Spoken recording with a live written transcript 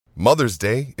Mother's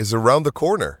Day is around the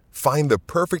corner. Find the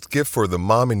perfect gift for the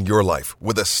mom in your life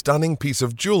with a stunning piece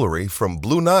of jewelry from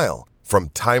Blue Nile. From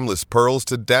timeless pearls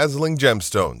to dazzling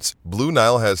gemstones, Blue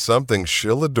Nile has something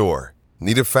she'll adore.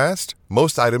 Need it fast?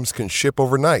 Most items can ship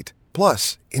overnight.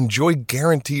 Plus, enjoy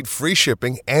guaranteed free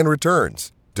shipping and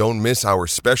returns. Don't miss our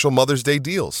special Mother's Day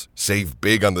deals. Save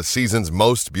big on the season's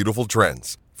most beautiful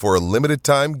trends. For a limited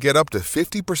time, get up to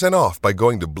 50% off by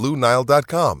going to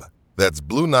BlueNile.com. That's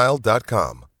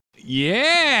BlueNile.com.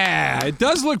 Yeah, it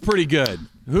does look pretty good.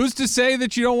 Who's to say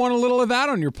that you don't want a little of that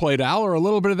on your plate, Al, or a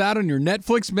little bit of that on your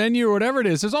Netflix menu or whatever it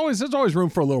is? There's always room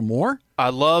for a little more. I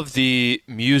love the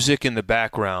music in the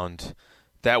background.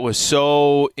 That was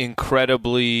so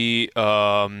incredibly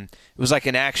it was like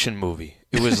an action movie.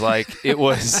 It was like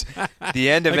the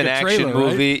end of like an action trailer,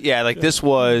 movie. right? Yeah, like this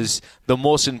was the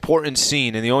most important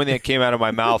scene, and the only thing that came out of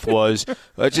my mouth was,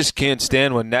 I just can't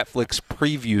stand when Netflix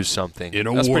previews something. In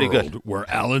a That's pretty world good.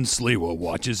 where Alan Sliwa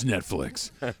watches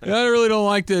Netflix. I really don't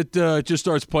like that it just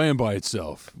starts playing by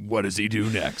itself. What does he do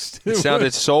next? It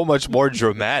sounded so much more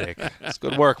dramatic. It's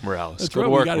good work, Morales. That's good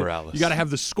right. work, Morales. You got to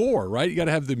have the score, right? You got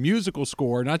to have the musical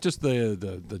score, not just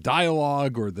the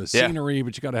dialogue or the scenery,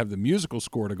 but you got to have the musical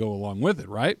score to go along with it,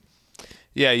 right?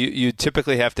 Yeah, you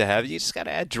typically have to have. You just got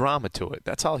to add drama to it.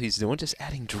 That's all he's doing, just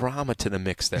adding drama to the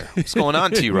mix there. What's going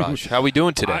on, T-Raj? How we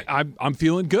doing today? I'm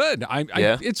feeling good.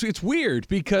 It's weird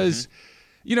because,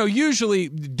 usually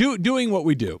doing what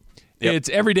we do. Yep. It's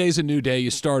every day's a new day. You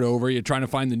start over. You're trying to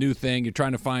find the new thing. You're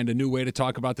trying to find a new way to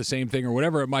talk about the same thing or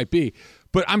whatever it might be.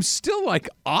 But I'm still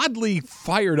oddly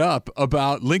fired up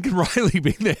about Lincoln Riley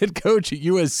being the head coach at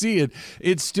USC. And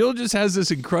it still just has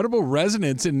this incredible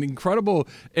resonance and incredible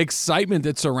excitement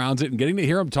that surrounds it. And getting to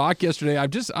hear him talk yesterday,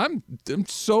 I'm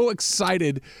so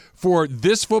excited for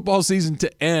this football season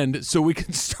to end so we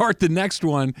can start the next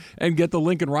one and get the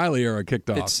Lincoln Riley era kicked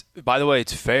off. By the way,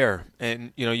 it's fair.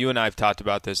 And, you and I have talked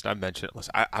about this, and I've mentioned it.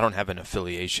 Listen, I don't have an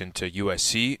affiliation to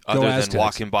USC other than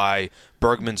walking by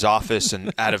Bergman's office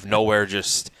and out of nowhere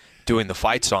just doing the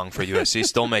fight song for USC.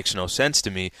 Still makes no sense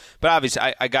to me. But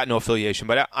obviously, I got no affiliation.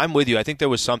 But I'm with you. I think there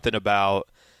was something about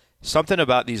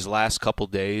these last couple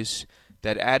days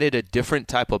that added a different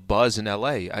type of buzz in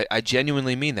L.A. I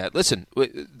genuinely mean that. Listen,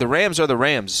 the Rams are the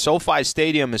Rams. SoFi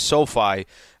Stadium is SoFi.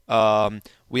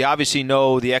 We obviously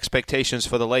know the expectations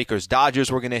for the Lakers.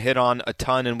 Dodgers were going to hit on a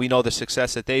ton, and we know the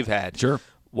success that they've had. Sure.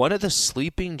 One of the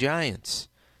sleeping giants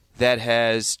that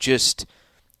has just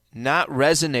not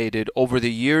resonated over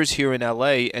the years here in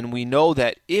L.A., and we know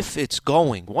that if it's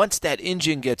going, once that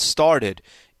engine gets started,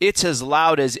 it's as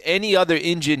loud as any other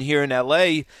engine here in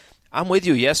L.A. I'm with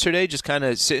you. Yesterday, just kind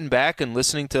of sitting back and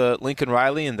listening to Lincoln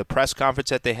Riley and the press conference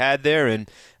that they had there, and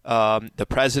the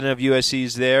president of USC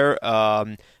is there,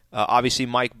 obviously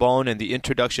Mike Bohn, and the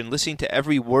introduction, listening to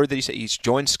every word that he said. He's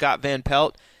joined Scott Van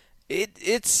Pelt.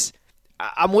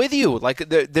 I'm with you.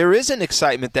 There is an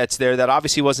excitement that's there that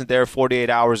obviously wasn't there 48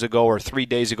 hours ago or 3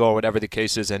 days ago or whatever the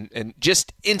case is, and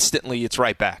just instantly it's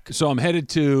right back. So I'm headed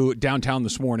to downtown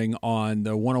this morning on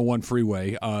the 101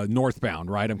 freeway,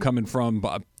 northbound, right? I'm coming from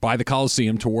by the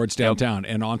Coliseum towards downtown,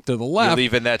 and on to the left. You're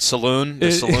leaving that saloon,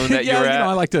 the saloon that you're at?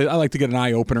 I like to get an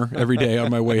eye-opener every day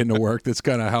on my way into work. That's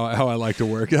kind of how I like to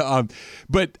work.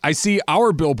 But I see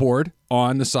our billboard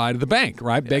on the side of the bank,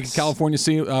 right? Yes. Bank of California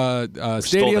Stadium. I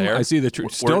see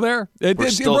still there. It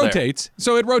rotates. There.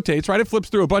 So it rotates, right? It flips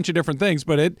through a bunch of different things,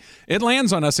 but it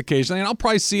lands on us occasionally, and I'll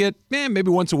probably see it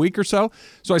maybe once a week or so.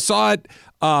 So I saw it,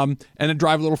 and then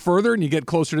drive a little further, and you get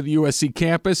closer to the USC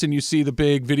campus, and you see the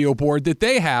big video board that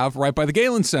they have right by the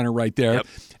Galen Center right there. Yep.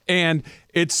 And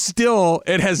it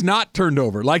has not turned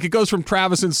over. Like, it goes from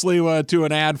Travis and Sliwa to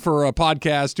an ad for a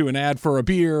podcast to an ad for a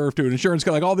beer to an insurance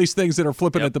company, like all these things that are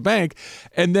flipping at the bank.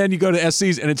 And then you go to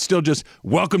SC's and it's still just,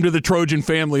 welcome to the Trojan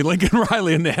family, Lincoln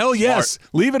Riley. And the hell yes,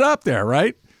 leave it up there,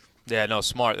 right? Yeah, no,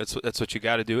 smart. That's what you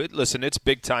got to do. Listen, it's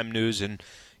big-time news. And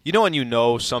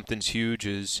when something's huge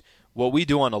is what we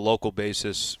do on a local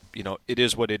basis. It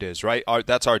is what it is, right?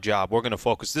 That's our job. We're going to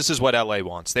focus. This is what LA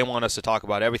wants. They want us to talk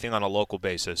about everything on a local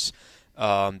basis.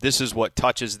 This is what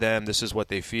touches them. This is what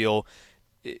they feel.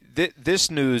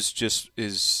 This news just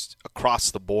is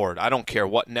across the board. I don't care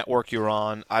what network you're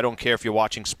on. I don't care if you're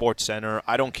watching SportsCenter.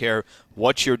 I don't care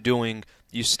what you're doing.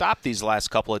 You stop these last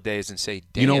couple of days and say,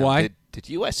 damn, you know why? Did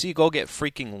USC go get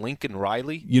freaking Lincoln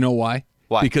Riley? You know why?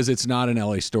 Why? Because it's not an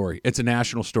LA story. It's a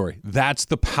national story. That's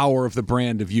the power of the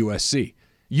brand of USC.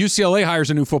 UCLA hires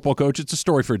a new football coach. It's a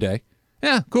story for a day.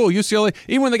 Yeah, cool, UCLA.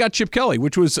 Even when they got Chip Kelly,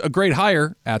 which was a great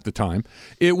hire at the time,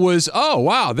 it was, oh,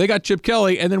 wow, they got Chip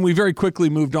Kelly, and then we very quickly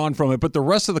moved on from it. But the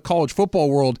rest of the college football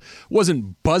world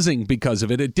wasn't buzzing because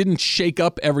of it. It didn't shake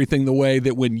up everything the way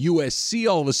that when USC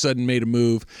all of a sudden made a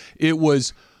move, it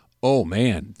was, oh,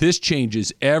 man, this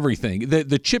changes everything.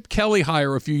 The Chip Kelly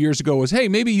hire a few years ago was, hey,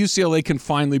 maybe UCLA can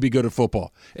finally be good at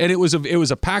football. And it was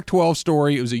a Pac-12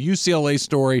 story. It was a UCLA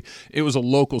story. It was a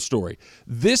local story.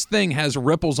 This thing has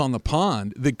ripples on the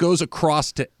pond that goes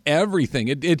across to everything.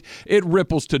 It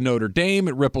ripples to Notre Dame.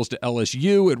 It ripples to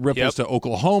LSU. It ripples to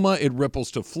Oklahoma. It ripples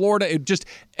to Florida. It just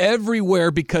everywhere,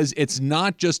 because it's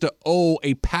not just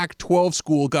a Pac-12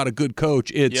 school got a good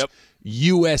coach. It's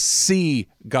USC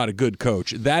got a good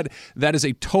coach. That is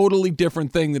a totally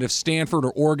different thing than if Stanford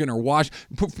or Oregon or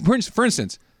Washington. For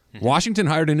instance, Washington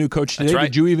hired a new coach today. Right.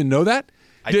 Did you even know that?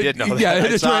 I did know that. Yeah,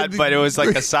 I saw it, but it was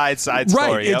like a side story.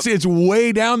 Right, it's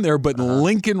way down there, but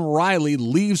Lincoln Riley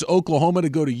leaves Oklahoma to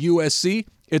go to USC.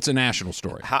 It's a national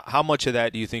story. How much of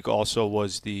that do you think also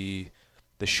was the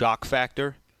shock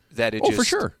factor? That for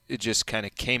sure. It just kind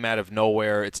of came out of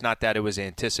nowhere. It's not that it was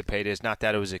anticipated. It's not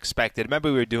that it was expected.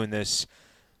 Remember, we were doing this,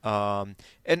 and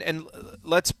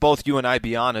let's both you and I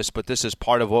be honest, but this is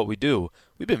part of what we do.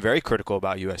 We've been very critical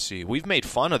about USC. We've made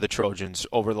fun of the Trojans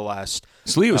over the last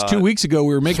Slee, it was 2 weeks ago.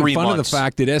 We were making fun months. of the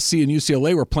fact that SC and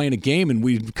UCLA were playing a game, and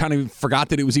we kind of forgot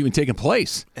that it was even taking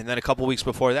place. And then a couple weeks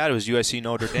before that, it was USC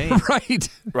Notre Dame.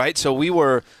 Right. So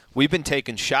we've been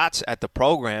taking shots at the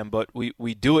program, but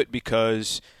we do it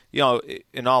because,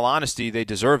 in all honesty, they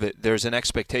deserve it. There's an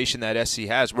expectation that SC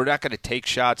has. We're not going to take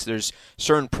shots. There's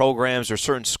certain programs or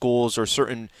certain schools or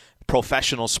certain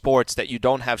professional sports that you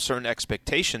don't have certain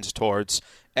expectations towards.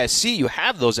 SC, you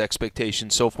have those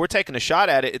expectations. So if we're taking a shot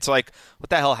at it, it's like, what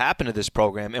the hell happened to this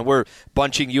program? And we're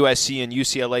bunching USC and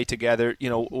UCLA together.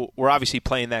 We're obviously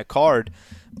playing that card.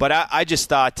 But I just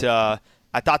thought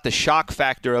the shock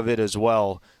factor of it as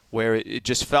well, where it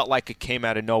just felt like it came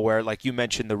out of nowhere. Like you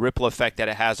mentioned, the ripple effect that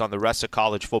it has on the rest of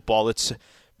college football. It's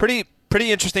pretty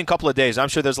interesting couple of days. I'm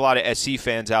sure there's a lot of SC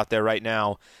fans out there right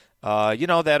now,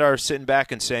 that are sitting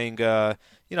back and saying, they're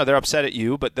upset at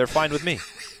you, but they're fine with me.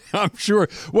 I'm sure.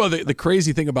 Well, the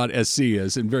crazy thing about SC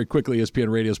is, and very quickly,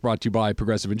 ESPN Radio is brought to you by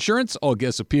Progressive Insurance. All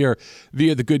guests appear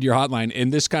via the Goodyear hotline,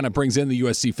 and this kind of brings in the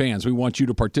USC fans. We want you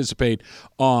to participate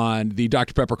on the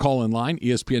Dr. Pepper call-in line.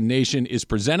 ESPN Nation is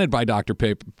presented by Dr.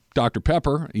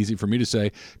 Pepper. Easy for me to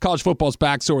say. College football's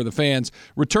back, so are the fans.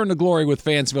 Return to glory with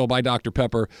Fansville by Dr.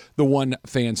 Pepper, the one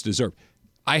fans deserve.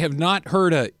 I have not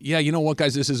heard you know what,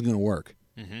 guys, this isn't going to work.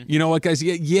 Mm-hmm. You know what, guys?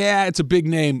 Yeah, it's a big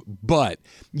name, but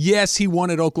yes, he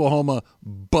won at Oklahoma,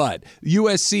 but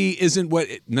USC isn't what.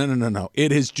 No.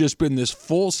 It has just been this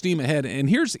full steam ahead, and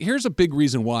here's a big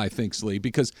reason why I think, Slee,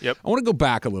 because I want to go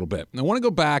back a little bit. I want to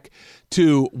go back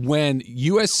to when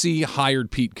USC hired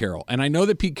Pete Carroll, and I know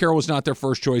that Pete Carroll was not their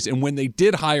first choice, and when they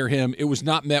did hire him, it was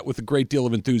not met with a great deal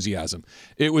of enthusiasm.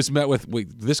 It was met with,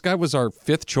 wait, this guy was our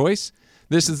fifth choice?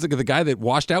 This is the guy that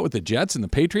washed out with the Jets and the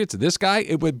Patriots? This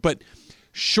guy? But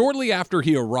shortly after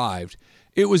he arrived,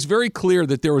 it was very clear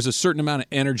that there was a certain amount of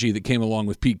energy that came along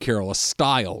with Pete Carroll, a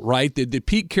style, right? That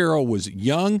Pete Carroll was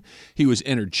young, he was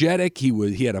energetic,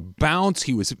 he had a bounce,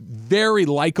 he was very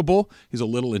likable, he's a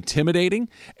little intimidating,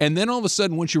 and then all of a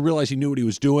sudden, once you realize he knew what he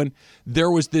was doing, there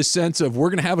was this sense of, we're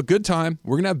going to have a good time,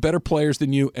 we're going to have better players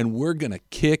than you, and we're going to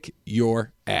kick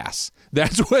your ass.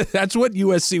 That's what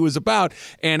USC was about,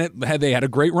 and they had a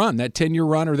great run. That 10-year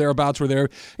run or thereabouts were there.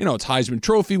 It's Heisman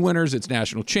Trophy winners, it's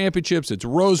national championships, it's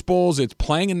Rose Bowls, it's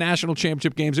playing in national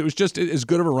championship games. It was just as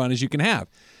good of a run as you can have.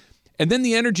 And then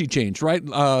the energy changed, right?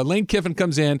 Lane Kiffin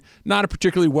comes in, not a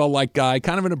particularly well-liked guy,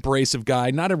 kind of an abrasive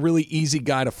guy, not a really easy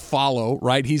guy to follow,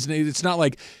 right? It's not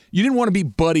like you didn't want to be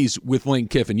buddies with Lane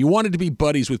Kiffin. You wanted to be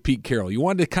buddies with Pete Carroll. You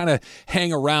wanted to kind of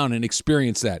hang around and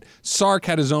experience that. Sark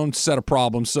had his own set of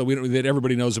problems that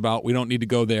everybody knows about. We don't need to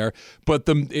go there. But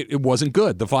it wasn't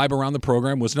good. The vibe around the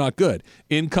program was not good.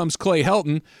 In comes Clay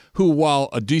Helton, who, while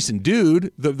a decent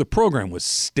dude, the program was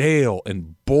stale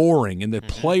and boring, and the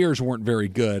players weren't very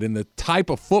good, and the type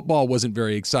of football wasn't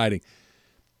very exciting.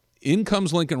 In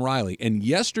comes Lincoln Riley. And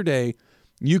yesterday,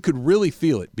 you could really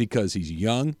feel it because he's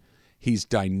young. He's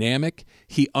dynamic.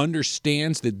 He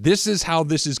understands that this is how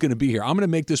this is going to be here. I'm going to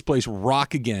make this place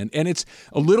rock again. And it's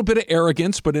a little bit of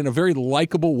arrogance, but in a very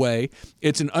likable way.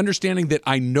 It's an understanding that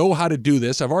I know how to do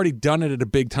this. I've already done it at a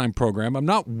big-time program. I'm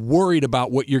not worried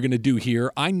about what you're going to do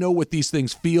here. I know what these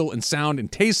things feel and sound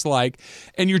and taste like.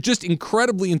 And you're just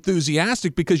incredibly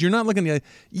enthusiastic because you're not looking at,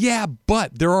 yeah,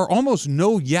 but. There are almost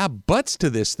no yeah, buts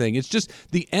to this thing. It's just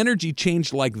the energy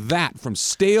changed like that, from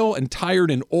stale and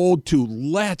tired and old to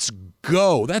let's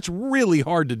go. That's really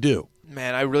hard to do.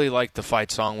 Man, I really liked the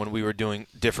fight song when we were doing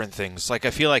different things. Like,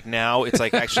 I feel like now it's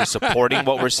like actually supporting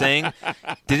what we're saying.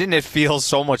 Didn't it feel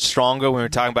so much stronger when we were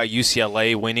talking about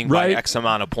UCLA winning by X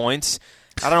amount of points?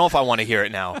 I don't know if I want to hear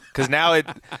it now, because now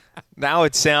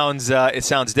it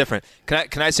sounds different.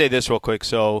 Can I say this real quick?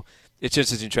 So it's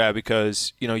just as interesting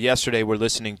because yesterday we're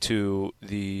listening to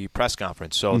the press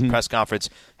conference. So the press conference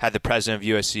had the president of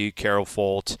USC, Carol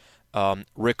Folt,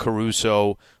 Rick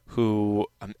Caruso, who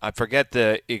I forget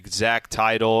the exact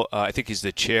title. I think he's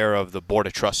the chair of the board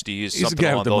of trustees, he's something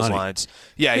along those lines.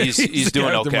 Yeah, he's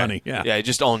doing okay. Money, yeah, he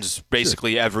just owns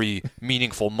basically every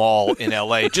meaningful mall in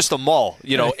LA. Just a mall,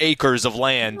 acres of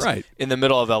land in the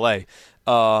middle of LA.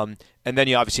 And then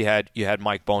you obviously had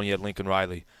Mike Bohn, you had Lincoln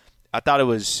Riley. I thought it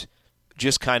was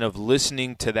just kind of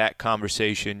listening to that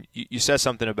conversation. You said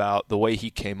something about the way he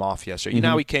came off yesterday. You know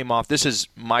how he came off? This is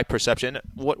my perception.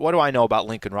 What do I know about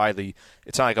Lincoln Riley?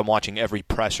 It's not like I'm watching every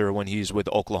presser when he's with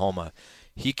Oklahoma.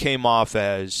 He came off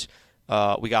as,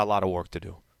 we got a lot of work to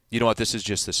do. You know what? This is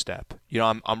just a step.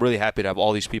 I'm really happy to have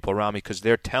all these people around me because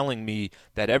they're telling me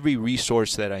that every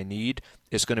resource that I need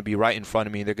is going to be right in front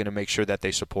of me, and they're going to make sure that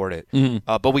they support it.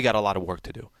 But we got a lot of work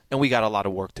to do, and we got a lot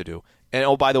of work to do. And,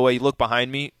 oh, by the way, you look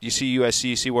behind me, you see USC,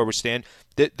 you see where we stand.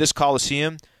 This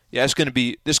Coliseum, it's going to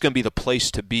be the place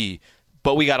to be,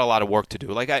 but we got a lot of work to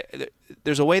do.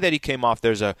 There's a way that he came off.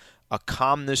 There's a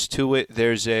calmness to it.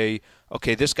 There's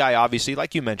okay, this guy obviously,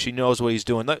 like you mentioned, he knows what he's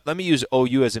doing. Let me use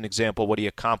OU as an example, what he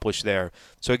accomplished there.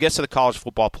 So he gets to the college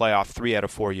football playoff 3 out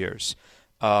of 4 years.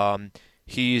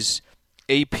 He's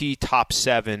AP top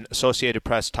 7, Associated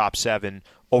Press top 7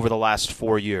 over the last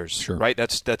 4 years. Sure. Right?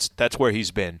 That's where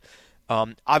he's been.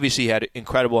 Obviously, he had an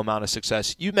incredible amount of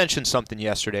success. You mentioned something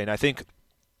yesterday, and I think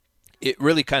it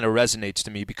really kind of resonates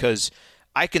to me because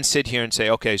I can sit here and say,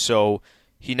 okay, so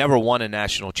he never won a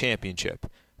national championship.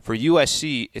 For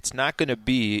USC, it's not going to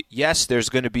be, yes, there's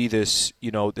going to be this,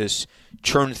 this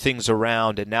churn things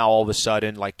around, and now all of a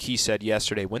sudden, like he said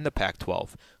yesterday, win the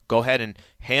Pac-12. Go ahead and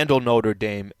handle Notre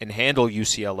Dame and handle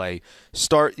UCLA.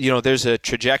 Start, there's a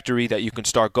trajectory that you can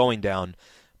start going down.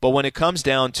 But when it comes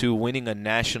down to winning a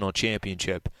national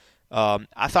championship,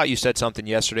 I thought you said something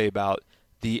yesterday about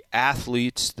the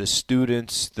athletes, the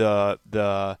students,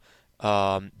 the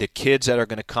kids that are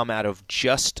going to come out of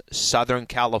just Southern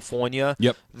California.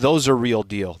 Yep. Those are real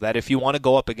deal. That if you want to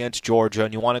go up against Georgia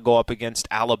and you want to go up against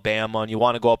Alabama and you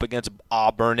want to go up against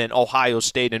Auburn and Ohio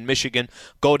State and Michigan,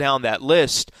 go down that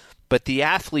list. But the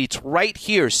athletes right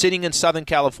here sitting in Southern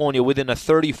California within a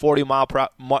 30, 40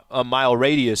 mile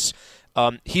radius,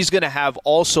 he's going to have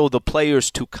also the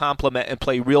players to complement and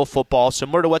play real football,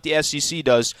 similar to what the SEC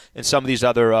does in some of these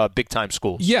other big-time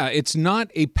schools. Yeah, it's not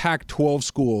a Pac-12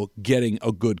 school getting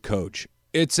a good coach.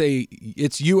 It's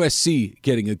USC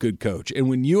getting a good coach. And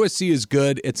when USC is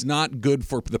good, it's not good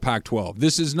for the Pac-12.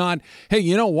 This is not, hey,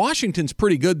 Washington's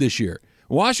pretty good this year.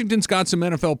 Washington's got some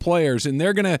NFL players, and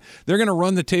they're gonna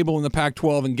run the table in the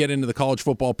Pac-12 and get into the college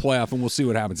football playoff, and we'll see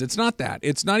what happens. It's not that.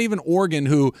 It's not even Oregon,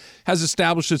 who has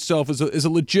established itself as a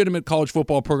legitimate college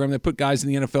football program. They put guys in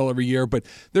the NFL every year, but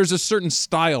there's a certain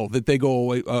style that they go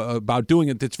away, about doing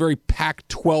it that's very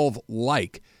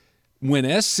Pac-12-like.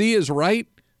 When SC is right,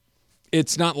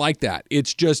 it's not like that.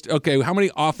 It's just, okay, how many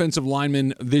offensive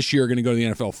linemen this year are going to go to the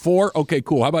NFL? 4? Okay,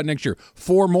 cool. How about next year?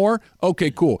 4 more?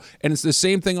 Okay, cool. And it's the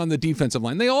same thing on the defensive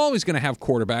line. They're always going to have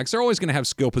quarterbacks. They're always going to have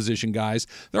skill position guys.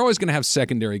 They're always going to have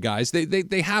secondary guys.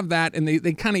 They have that, and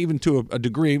they kind of even to a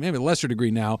degree, maybe a lesser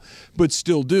degree now, but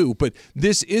still do. But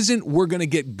this isn't we're going to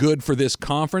get good for this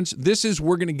conference. This is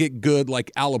we're going to get good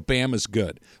like Alabama's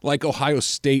good, like Ohio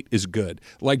State is good,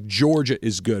 like Georgia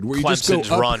is good. Where Clemson's you just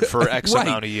go up, run for X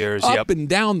amount of years. Up and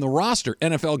down the roster,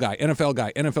 NFL guy, NFL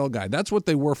guy, NFL guy. That's what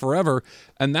they were forever,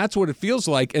 and that's what it feels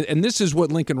like. And this is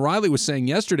what Lincoln Riley was saying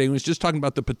yesterday. He was just talking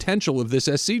about the potential of this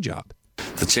SC job.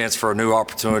 The chance for a new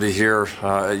opportunity here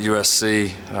at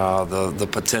USC, the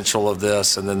potential of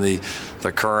this, and then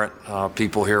the current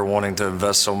people here wanting to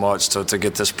invest so much to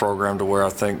get this program to where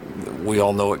I think we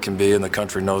all know it can be and the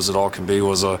country knows it all can be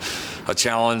was a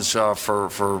challenge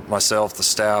for myself, the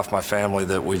staff, my family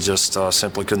that we just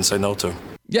simply couldn't say no to.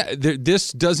 Yeah,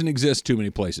 this doesn't exist too many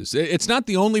places. It's not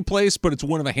the only place, but it's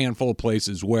one of a handful of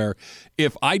places where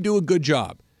if I do a good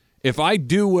job, if I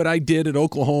do what I did at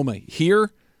Oklahoma here,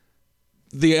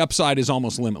 the upside is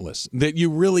almost limitless. That you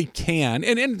really can,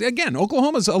 and again,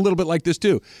 Oklahoma's a little bit like this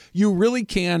too. You really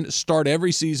can start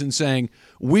every season saying,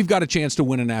 we've got a chance to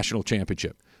win a national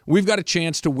championship. We've got a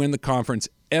chance to win the conference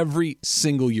every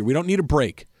single year. We don't need a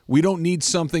break. We don't need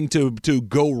something to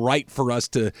go right for us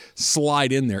to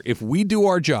slide in there. If we do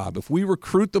our job, if we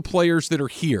recruit the players that are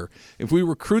here, if we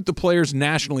recruit the players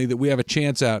nationally that we have a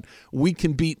chance at, we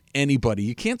can beat anybody.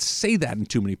 You can't say that in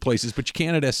too many places, but you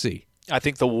can at SC. I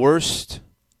think the worst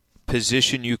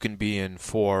position you can be in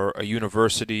for a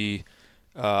university,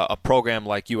 a program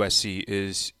like USC,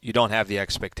 is you don't have the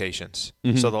expectations.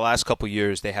 Mm-hmm. So the last couple of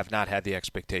years, they have not had the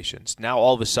expectations. Now,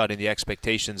 all of a sudden, the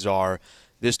expectations are,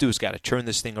 this dude's got to turn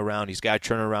this thing around. He's got to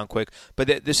turn it around quick.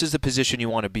 But this is the position you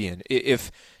want to be in.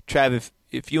 If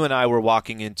you and I were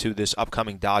walking into this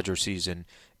upcoming Dodger season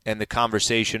and the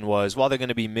conversation was, well, they're going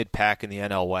to be mid-pack in the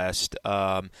NL West.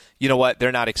 You know what?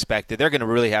 They're not expected. They're going to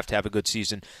really have to have a good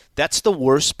season. That's the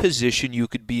worst position you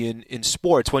could be in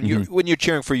sports when you're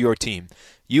cheering for your team.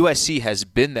 USC has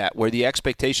been that, where the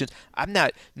expectations.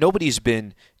 Nobody's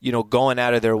been going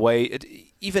out of their way.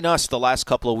 Even us, the last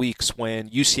couple of weeks when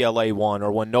UCLA won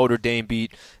or when Notre Dame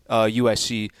beat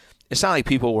USC. It's not like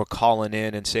people were calling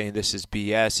in and saying this is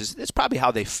BS. It's probably how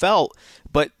they felt,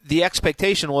 but the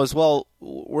expectation was, well,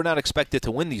 we're not expected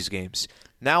to win these games.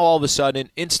 Now, all of a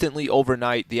sudden, instantly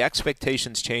overnight, the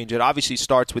expectations change. It obviously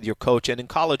starts with your coach, and in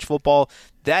college football,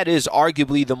 that is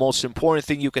arguably the most important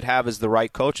thing you could have is the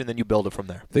right coach, and then you build it from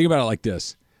there. Think about it like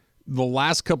this. The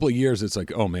last couple of years, it's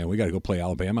like, oh, man, we got to go play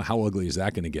Alabama. How ugly is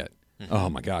that going to get? Mm-hmm. Oh,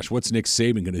 my gosh, what's Nick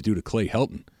Saban going to do to Clay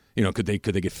Helton? Could they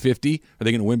get 50? Are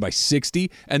they going to win by 60?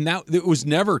 And now it was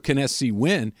never, can SC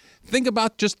win? Think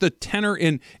about just the tenor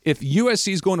in, if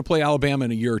USC is going to play Alabama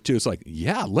in a year or two, it's like,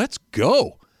 yeah, let's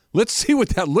go. Let's see what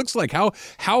that looks like. How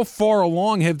far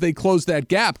along have they closed that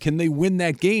gap? Can they win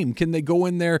that game? Can they go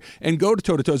in there and go to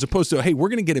toe-to-toe as opposed to, hey, we're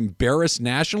going to get embarrassed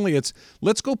nationally? It's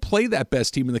let's go play that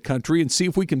best team in the country and see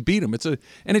if we can beat them.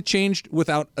 And it changed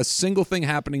without a single thing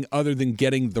happening other than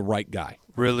getting the right guy.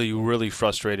 Really, really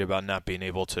frustrated about not being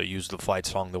able to use the fight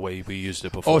song the way we used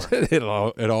it before.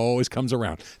 Oh, it always comes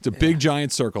around. It's a big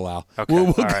giant circle, Al. Okay,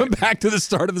 we'll come back to the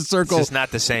start of the circle. It's just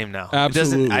not the same now.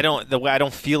 Absolutely. I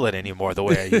don't feel it anymore the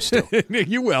way I used to.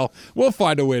 You will. We'll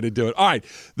find a way to do it. All right.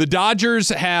 The Dodgers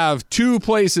have two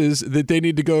places that they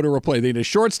need to go to replace. They need a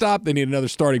shortstop. They need another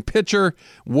starting pitcher.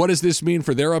 What does this mean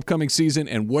for their upcoming season,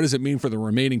 and what does it mean for the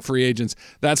remaining free agents?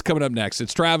 That's coming up next.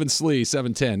 It's Travis Slee,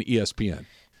 710 ESPN.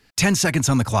 10 seconds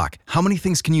on the clock. How many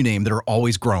things can you name that are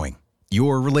always growing?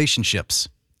 Your relationships,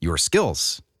 your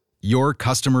skills, your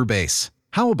customer base.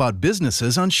 How about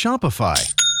businesses on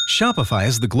Shopify? Shopify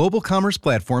is the global commerce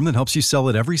platform that helps you sell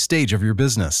at every stage of your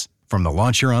business. From the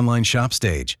launch your online shop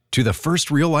stage, to the first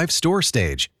real-life store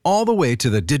stage, all the way to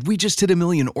the did we just hit a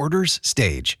million orders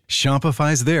stage.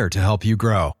 Shopify's there to help you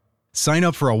grow. Sign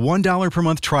up for a $1 per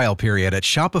month trial period at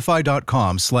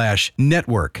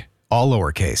shopify.com/network, all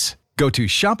lowercase. Go to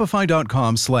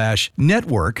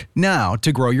shopify.com/network now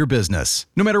to grow your business,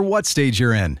 no matter what stage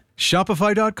you're in.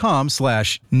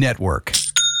 Shopify.com/network.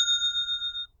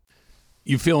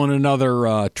 You feeling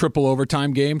another triple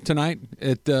overtime game tonight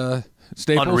at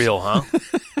Staples? Unreal, huh?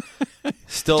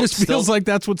 Still feels like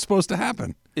that's what's supposed to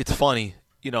happen. It's funny,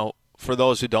 for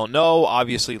those who don't know,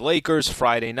 obviously Lakers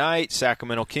Friday night,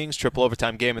 Sacramento Kings triple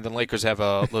overtime game, and then Lakers have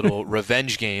a little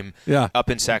revenge game up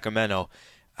in Sacramento.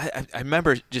 I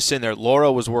remember just sitting there. Laura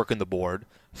was working the board.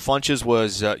 Funches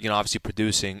was, obviously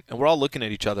producing. And we're all looking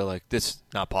at each other like, this is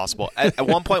not possible. At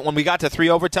one point, when we got to 3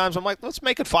 overtimes, I'm like, let's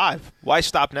make it 5. Why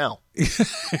stop now?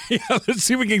 Let's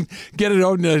see if we can get it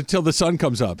on until the sun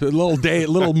comes up. A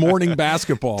little morning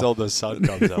basketball. Until the sun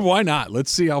comes up. Why not?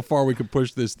 Let's see how far we can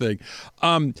push this thing.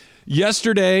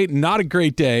 Yesterday, not a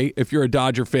great day if you're a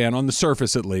Dodger fan, on the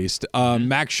surface at least.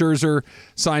 Max Scherzer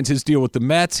signs his deal with the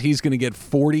Mets. He's going to get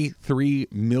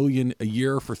 $43 million a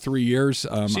year for 3 years.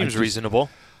 Seems reasonable.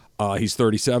 He's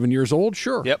 37 years old,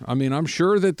 sure. Yep. I mean, I'm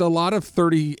sure that a lot of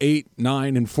 38,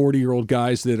 9, and 40-year-old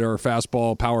guys that are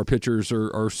fastball power pitchers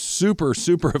are super,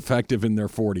 super effective in their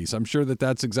 40s. I'm sure that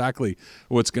that's exactly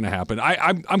what's going to happen.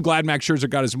 I'm glad Max Scherzer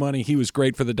got his money. He was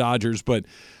great for the Dodgers, but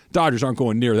Dodgers aren't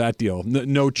going near that deal.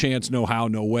 No chance, no how,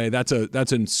 no way. That's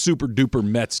a super-duper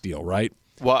Mets deal, right?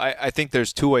 Well, I think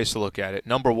there's two ways to look at it.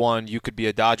 Number one, you could be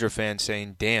a Dodger fan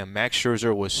saying, damn, Max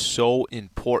Scherzer was so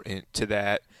important to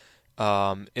that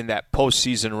in that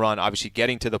postseason run, obviously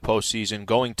getting to the postseason,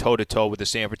 going toe-to-toe with the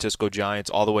San Francisco Giants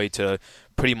all the way to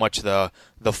pretty much the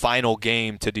final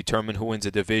game to determine who wins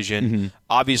a division. Mm-hmm.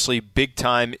 Obviously, big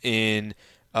time in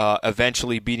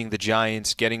eventually beating the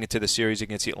Giants, getting into the series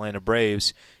against the Atlanta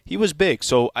Braves. He was big.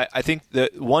 So I think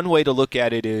the one way to look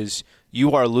at it is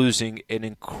you are losing an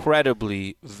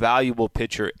incredibly valuable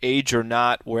pitcher, age or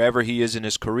not, wherever he is in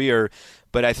his career.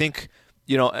 But I think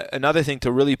another thing to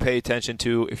really pay attention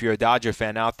to if you're a Dodger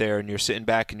fan out there and you're sitting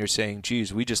back and you're saying,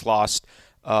 geez, we just lost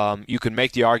you can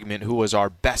make the argument who was our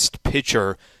best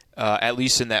pitcher, at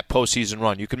least in that postseason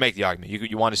run. You can make the argument.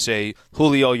 You want to say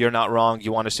Julio, you're not wrong.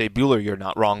 You want to say Buehler, you're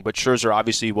not wrong. But Scherzer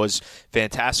obviously was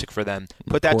fantastic for them.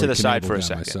 Put that to the side for a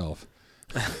second. Myself.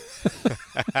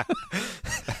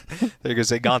 They're going to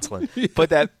say Gonsolin. Put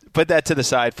that to the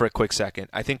side for a quick second.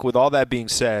 I think with all that being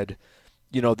said,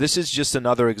 this is just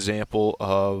another example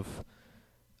of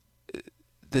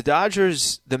the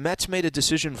Dodgers. The Mets made a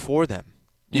decision for them.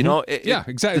 Yeah,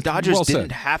 exactly. The Dodgers well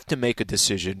didn't have to make a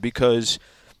decision because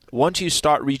once you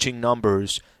start reaching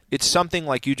numbers, it's something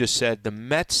like you just said. The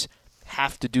Mets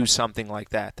have to do something like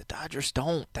that. The Dodgers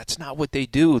don't. That's not what they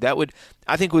do.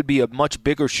 I think would be a much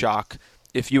bigger shock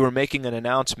if you were making an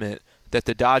announcement that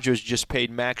the Dodgers just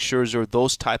paid Max Scherzer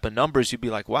those type of numbers. You'd be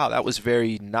like, wow, that was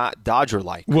very not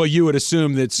Dodger-like. Well, you would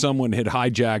assume that someone had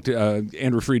hijacked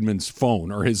Andrew Friedman's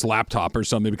phone or his laptop or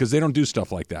something because they don't do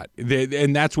stuff like that.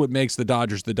 And that's what makes the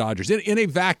Dodgers the Dodgers. In a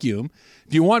vacuum,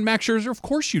 do you want Max Scherzer? Of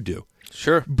course you do.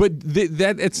 Sure. But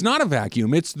that it's not a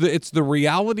vacuum. It's the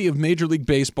reality of Major League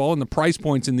Baseball and the price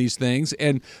points in these things,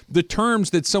 and the terms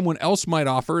that someone else might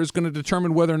offer is going to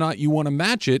determine whether or not you want to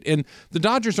match it. And the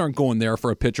Dodgers aren't going there for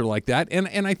a pitcher like that.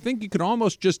 And I think you could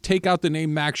almost just take out the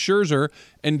name Max Scherzer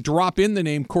and drop in the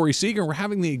name Corey Seager. We're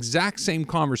having the exact same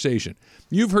conversation.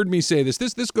 You've heard me say this.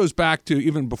 This goes back to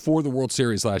even before the World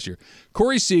Series last year.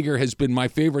 Corey Seager has been my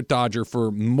favorite Dodger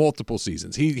for multiple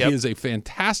seasons. He is a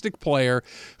fantastic player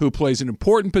who plays an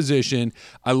important position.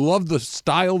 I love the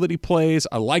style that he plays.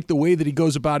 I like the way that he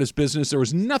goes about his business. There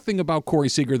was nothing about Corey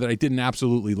Seager that I didn't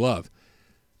absolutely love.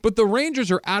 But the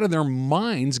Rangers are out of their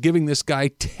minds giving this guy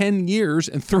 10 years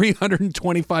and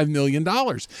 $325 million.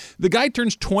 The guy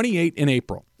turns 28 in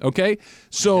April, okay?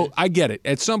 So I get it.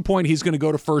 At some point, he's going to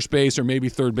go to first base or maybe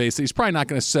third base. He's probably not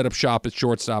going to set up shop at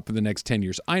shortstop for the next 10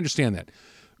 years. I understand that.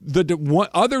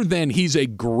 Other than he's a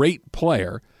great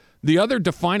player, the other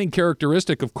defining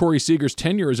characteristic of Corey Seager's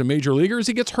tenure as a major leaguer is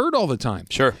he gets hurt all the time.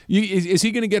 Sure. Is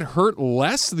he going to get hurt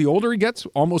less the older he gets?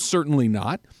 Almost certainly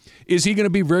not. Is he going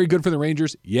to be very good for the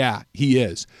Rangers? Yeah, he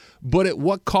is. But at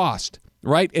what cost,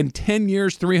 right? And 10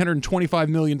 years, $325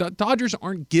 million. Dodgers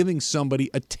aren't giving somebody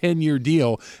a 10-year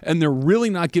deal, and they're really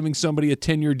not giving somebody a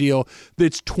 10-year deal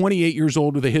that's 28 years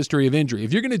old with a history of injury.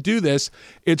 If you're going to do this,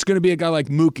 it's going to be a guy like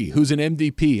Mookie, who's an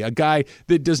MVP, a guy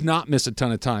that does not miss a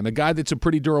ton of time, a guy that's a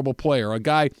pretty durable player, a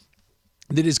guy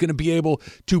that is going to be able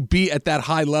to be at that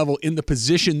high level in the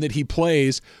position that he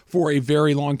plays for a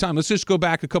very long time. Let's just go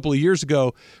back a couple of years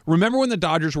ago. Remember when the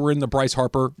Dodgers were in the Bryce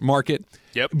Harper market?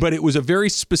 Yep. But it was a very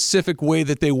specific way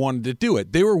that they wanted to do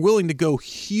it. They were willing to go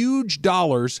huge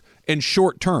dollars and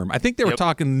short term. I think they were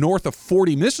talking north of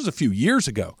 40. This was a few years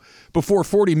ago, before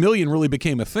 40 million really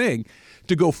became a thing.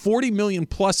 To go 40 million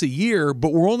plus a year,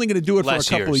 but we're only going to do it for a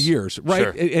couple of years, right?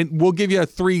 Sure. And we'll give you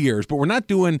 3 years, but we're not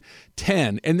doing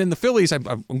 10. And then the Phillies,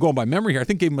 I'm going by memory here, I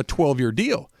think gave him a 12-year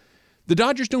deal. The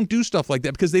Dodgers don't do stuff like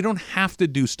that because they don't have to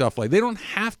do stuff like that. They don't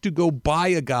have to go buy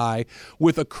a guy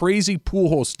with a crazy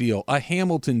Pujols deal, a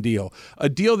Hamilton deal, a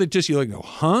deal that just you go,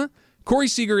 huh? Corey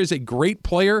Seager is a great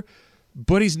player.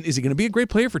 But is he going to be a great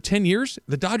player for 10 years?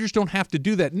 The Dodgers don't have to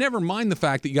do that. Never mind the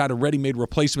fact that you got a ready-made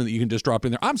replacement that you can just drop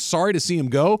in there. I'm sorry to see him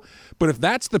go, but if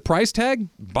that's the price tag,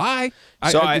 bye.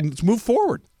 Let's move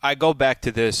forward. I go back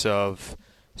to this of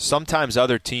sometimes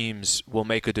other teams will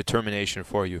make a determination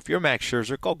for you. If you're Max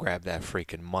Scherzer, go grab that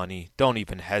freaking money. Don't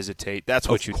even hesitate. That's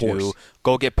what you do.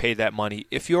 Go get paid that money.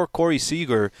 If you're Corey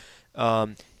Seager,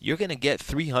 you're going to get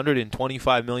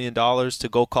 $325 million to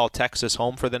go call Texas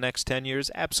home for the next 10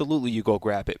 years? Absolutely, you go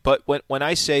grab it. But when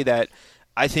I say that,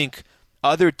 I think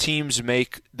other teams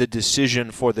make the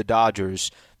decision for the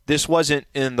Dodgers. This wasn't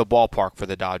in the ballpark for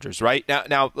the Dodgers, right?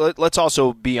 Now let's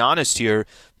also be honest here.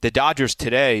 The Dodgers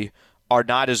today are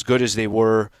not as good as they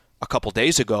were a couple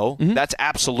days ago. Mm-hmm. That's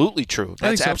absolutely true.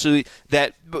 That's absolutely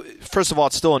that. First of all,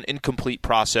 it's still an incomplete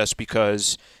process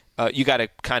because you got to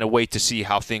kind of wait to see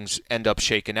how things end up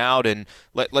shaking out, and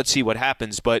let's see what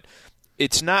happens. But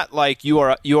it's not like you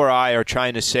or I are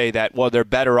trying to say that, well, they're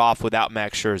better off without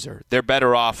Max Scherzer. They're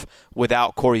better off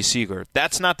without Corey Seager.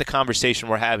 That's not the conversation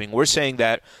we're having. We're saying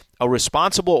that a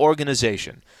responsible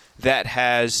organization that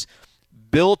has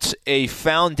built a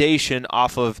foundation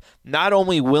off of not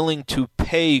only willing to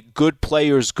pay good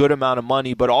players good amount of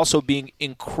money, but also being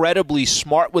incredibly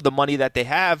smart with the money that they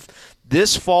have,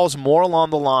 this falls more along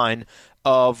the line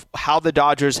of how the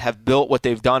Dodgers have built what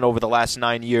they've done over the last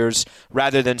 9 years,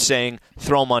 rather than saying,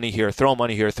 throw money here, throw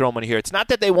money here, throw money here. It's not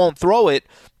that they won't throw it,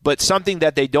 but something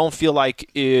that they don't feel like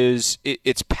it's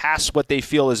past what they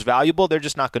feel is valuable, they're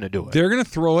just not going to do it. They're going to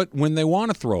throw it when they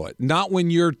want to throw it, not when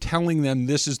you're telling them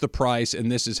this is the price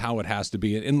and this is how it has to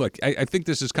be. And look, I think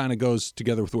this is kind of goes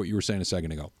together with what you were saying a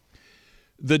second ago.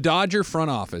 The Dodger front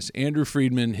office, Andrew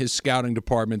Friedman, his scouting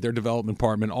department, their development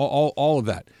department, all of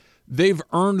that, they've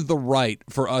earned the right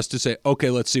for us to say,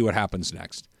 okay, let's see what happens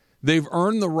next. They've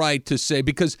earned the right to say,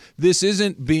 because this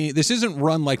isn't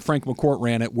run like Frank McCourt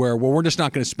ran it, where, well, we're just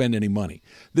not going to spend any money.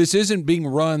 This isn't being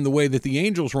run the way that the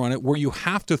Angels run it, where you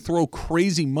have to throw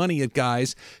crazy money at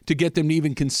guys to get them to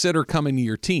even consider coming to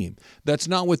your team. That's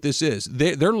not what this is.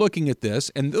 They're looking at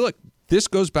this, and look, this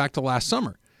goes back to last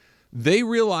summer. They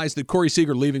realized that Corey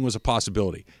Seager leaving was a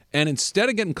possibility. And instead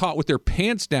of getting caught with their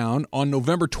pants down on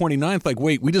November 29th, like,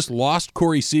 wait, we just lost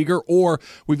Corey Seager, or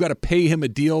we've got to pay him a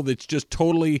deal that's just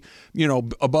totally,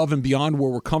 above and beyond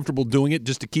where we're comfortable doing it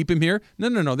just to keep him here.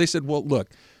 No. They said, well, look,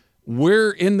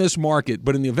 we're in this market,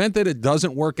 but in the event that it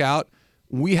doesn't work out,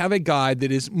 we have a guy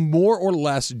that is more or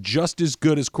less just as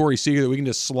good as Corey Seager that we can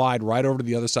just slide right over to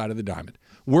the other side of the diamond.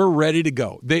 We're ready to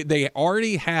go. They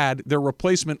already had their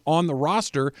replacement on the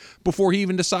roster before he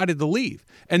even decided to leave.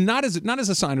 And not as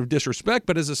a sign of disrespect,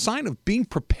 but as a sign of being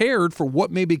prepared for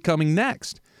what may be coming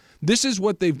next. This is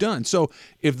what they've done. So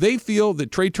if they feel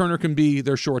that Trey Turner can be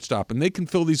their shortstop and they can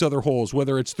fill these other holes,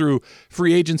 whether it's through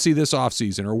free agency this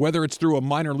offseason, or whether it's through a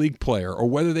minor league player, or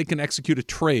whether they can execute a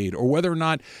trade, or whether or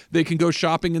not they can go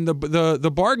shopping in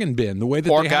the bargain bin the way that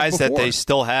or they guys have before. That they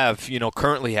still have,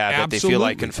 currently have, Absolutely. that they feel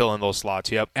like can fill in those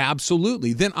slots. Yep.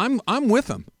 Absolutely. Then I'm with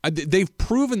them. They've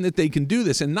proven that they can do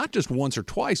this, and not just once or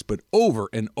twice, but over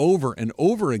and over and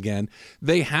over again.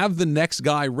 They have the next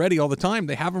guy ready all the time.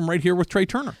 They have him right here with Trey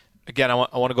Turner. Again, I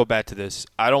want to go back to this.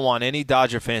 I don't want any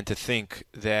Dodger fan to think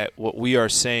that what we are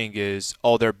saying is,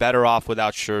 they're better off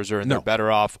without Scherzer, and they're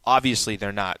better off. Obviously,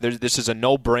 they're not. This is a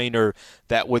no-brainer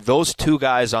that with those two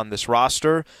guys on this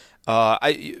roster,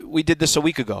 we did this a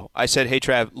week ago. I said, hey,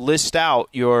 Trav, list out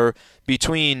your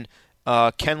between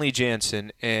Kenley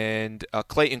Jansen and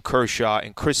Clayton Kershaw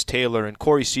and Chris Taylor and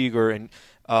Corey Seager and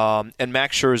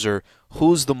Max Scherzer,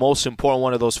 who's the most important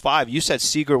one of those five? You said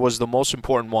Seager was the most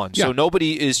important one. Yeah. So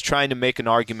nobody is trying to make an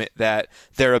argument that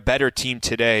they're a better team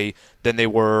today than they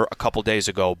were a couple days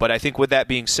ago. But I think with that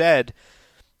being said,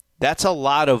 that's a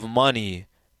lot of money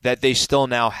that they still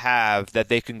now have that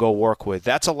they can go work with.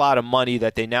 That's a lot of money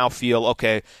that they now feel,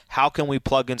 okay, how can we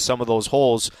plug in some of those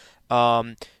holes?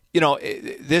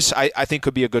 This I think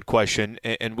could be a good question,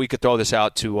 and we could throw this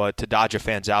out to Dodger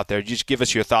fans out there. Just give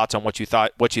us your thoughts on what you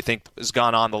think has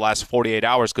gone on the last 48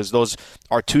 hours, because those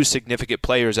are two significant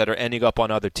players that are ending up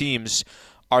on other teams.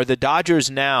 Are the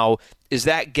Dodgers now, is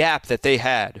that gap that they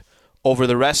had over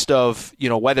the rest of,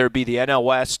 whether it be the NL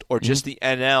West or just the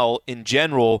NL in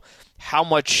general, how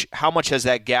much has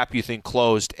that gap, you think,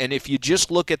 closed? And if you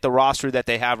just look at the roster that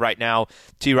they have right now,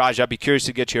 T-Raj, I'd be curious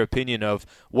to get your opinion of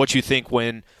what you think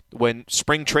when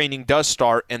spring training does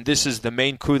start and this is the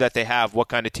main crew that they have, what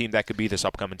kind of team that could be this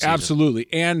upcoming season. Absolutely.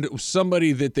 And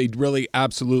somebody that they really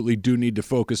absolutely do need to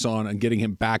focus on and getting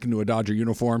him back into a Dodger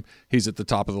uniform, he's at the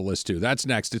top of the list too. That's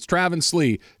next. It's Travis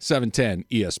Slee, 710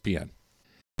 ESPN.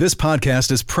 This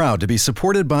podcast is proud to be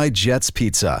supported by Jets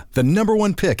Pizza, the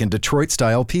 #1 pick in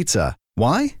Detroit-style pizza.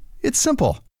 Why? It's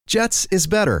simple. Jets is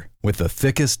better. With the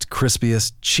thickest,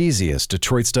 crispiest, cheesiest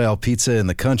Detroit-style pizza in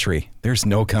the country, there's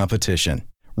no competition.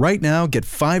 Right now, get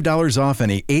 $5 off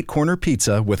any 8-corner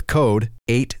pizza with code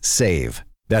 8SAVE.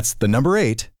 That's the number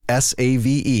 8,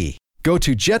 S-A-V-E. Go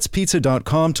to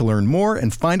jetspizza.com to learn more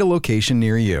and find a location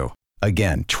near you.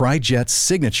 Again, try Jet's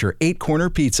signature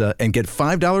 8-corner pizza and get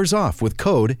 $5 off with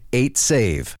code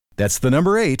 8SAVE. That's the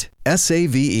number 8,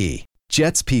 S-A-V-E.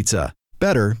 Jet's Pizza.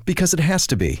 Better because it has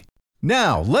to be.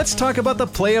 Now, let's talk about the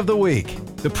play of the week.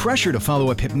 The pressure to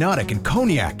follow up Hypnotic and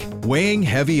Cognac, weighing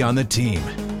heavy on the team.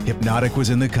 Hypnotic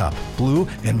was in the cup, blue,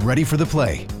 and ready for the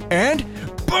play. And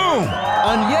boom!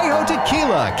 Añejo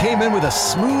Tequila came in with a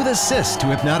smooth assist to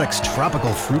Hypnotic's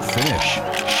tropical fruit finish.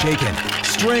 Shaken,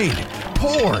 strained,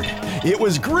 poured. It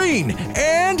was green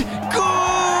and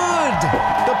good!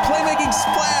 The playmaking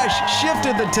splash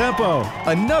shifted the tempo.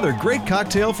 Another great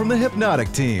cocktail from the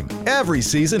Hypnotic team. Every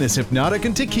season is Hypnotic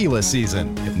and Tequila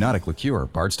season. Hypnotic Liqueur,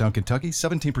 Bardstown, Kentucky,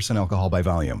 17% alcohol by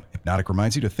volume. Hypnotic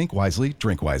reminds you to think wisely,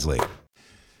 drink wisely.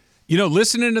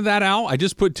 Listening to that, Al, I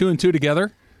just put 2 and 2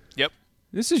 together. Yep.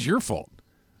 This is your fault.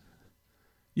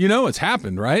 It's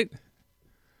happened, right?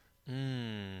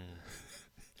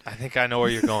 I think I know where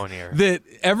you're going here. That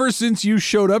ever since you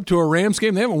showed up to a Rams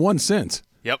game, they haven't won since.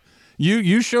 Yep.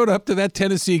 You showed up to that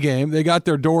Tennessee game. They got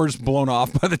their doors blown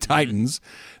off by the Titans.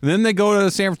 Then they go to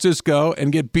San Francisco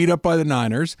and get beat up by the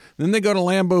Niners. Then they go to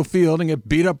Lambeau Field and get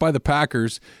beat up by the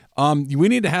Packers. We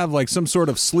need to have like some sort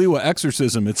of Sliwa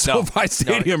exorcism at SoFi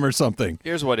Stadium or something.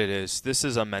 Here's what it is. This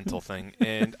is a mental thing.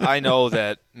 And I know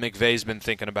that McVay's been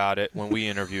thinking about it when we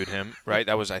interviewed him, right?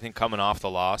 That was, I think, coming off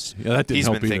the loss. Yeah, that didn't He's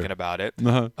help been either. thinking about it.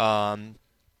 Uh-huh.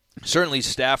 Certainly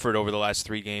Stafford over the last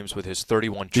 3 games with his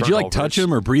 31 turnovers. Did you like touch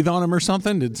him or breathe on him or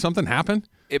something? Did something happen?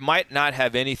 It might not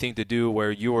have anything to do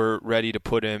where you were ready to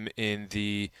put him in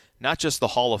not just the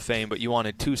Hall of Fame, but you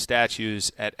wanted 2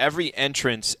 statues at every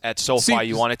entrance at SoFi.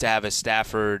 You wanted to have a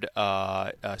Stafford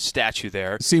statue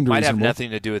there. Seemed might reasonable. have nothing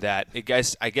to do with that.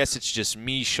 I guess it's just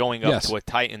me showing up to a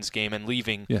Titans game and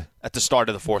leaving at the start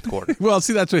of the 4th quarter. Well,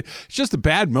 see, it's just a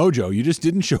bad mojo. You just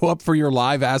didn't show up for your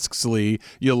live Ask Slee.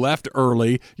 You left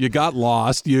early. You got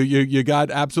lost. You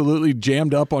got absolutely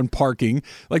jammed up on parking.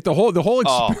 Like the whole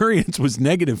experience was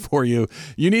negative for you.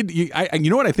 You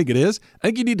know what I think it is? I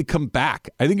think you need to come back.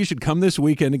 I think you should come this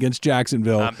weekend against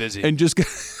Jacksonville. I'm busy. And just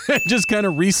kind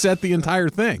of reset the entire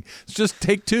thing. It's just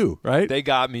take 2, right? They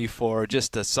got me for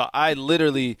just I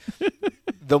literally,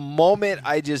 the moment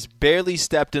I just barely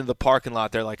stepped into the parking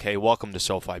lot, they're like, hey, welcome to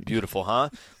SoFi. Beautiful, huh?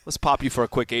 Let's pop you for a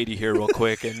quick 80 here real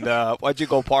quick. And why don't you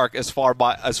go park as far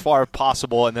as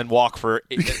possible and then walk for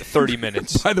 30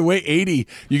 minutes. By the way, 80,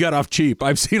 you got off cheap.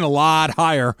 I've seen a lot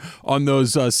higher on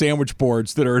those sandwich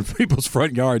boards that are in people's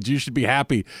front yards. You should be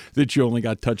happy that you only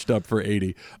got touched up for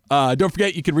 80. Don't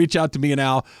forget, you can reach out to me and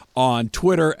Al on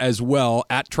Twitter as well,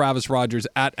 at Travis Rogers,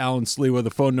 at Alan Sliwa. The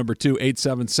phone number,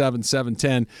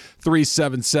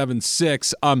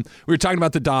 877-710-3776. We were talking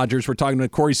about the Dodgers. We're talking about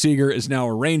Corey Seager is now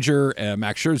a Ranger.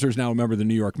 Max Scherzer is now a member of the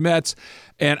New York Mets.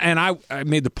 And I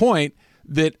made the point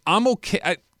that I'm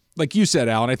okay. Like you said,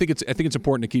 Al, and I think it's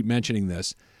important to keep mentioning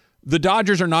this. The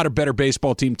Dodgers are not a better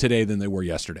baseball team today than they were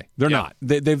yesterday. They're not.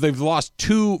 They've lost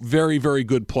 2 very, very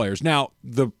good players. Now,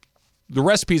 the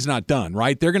recipe's not done,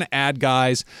 right? They're going to add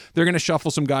guys. They're going to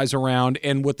shuffle some guys around.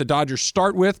 And what the Dodgers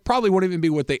start with probably won't even be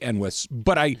what they end with.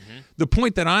 But the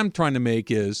point that I'm trying to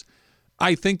make is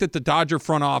I think that the Dodger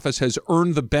front office has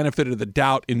earned the benefit of the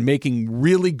doubt in making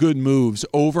really good moves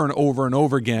over and over and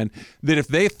over again, that if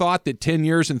they thought that 10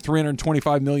 years and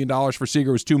 $325 million for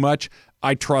Seager was too much,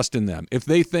 I trust in them. If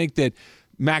they think that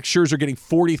Max Scherzer getting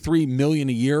 $43 million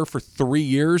a year for 3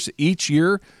 years each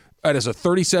year as a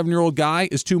 37-year-old guy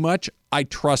is too much, I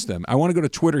trust them. I want to go to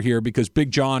Twitter here because Big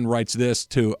John writes this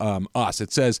to us.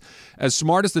 It says, as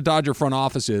smart as the Dodger front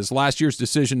office is, last year's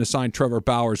decision to sign Trevor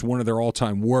Bauer is one of their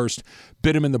all-time worst.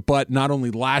 Bit him in the butt not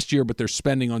only last year, but they're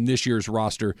spending on this year's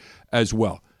roster as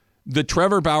well. The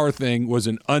Trevor Bauer thing was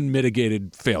an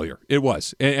unmitigated failure. It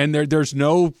was. And there's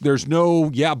no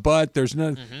yeah, but there's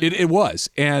no it was.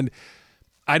 And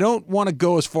I don't want to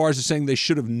go as far as saying they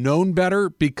should have known better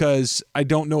because I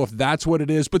don't know if that's what it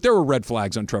is, but there were red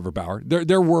flags on Trevor Bauer.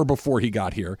 There were before he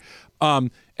got here.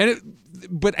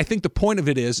 But I think the point of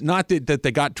it is not that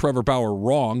they got Trevor Bauer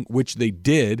wrong, which they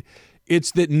did.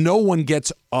 It's that no one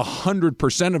gets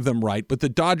 100% of them right, but the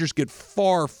Dodgers get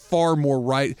far, far more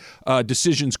right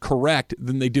decisions correct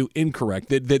than they do incorrect.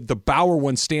 That the Bauer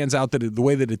one stands out the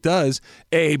way that it does,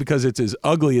 A, because it's as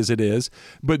ugly as it is,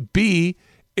 but B,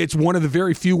 it's one of the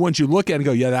very few ones you look at and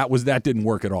go, yeah, that didn't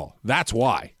work at all. That's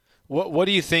why. What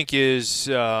do you think is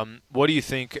what do you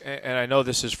think, and I know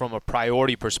this is from a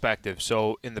priority perspective,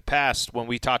 so in the past when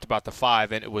we talked about the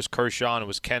 5 and it was Kershaw and it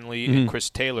was Kenley and Chris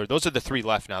Taylor, those are the 3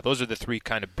 left now. Those are the 3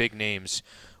 kind of big names.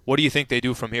 What do you think they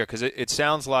do from here? Because it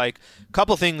sounds like a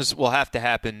couple of things will have to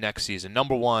happen next season.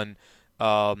 Number one,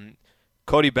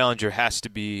 Cody Bellinger has to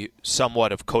be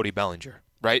somewhat of Cody Bellinger,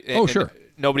 right? Sure.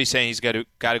 Nobody's saying he's got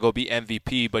to go be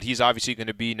MVP, but he's obviously going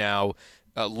to be now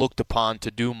looked upon to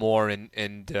do more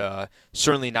and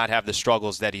certainly not have the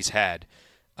struggles that he's had.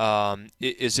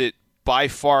 Is it by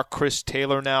far Chris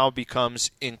Taylor now becomes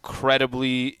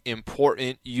incredibly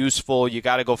important, useful? You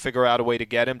got to go figure out a way to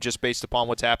get him just based upon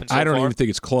what's happened so far? I don't even think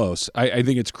it's close. I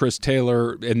think it's Chris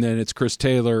Taylor, and then it's Chris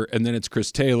Taylor, and then it's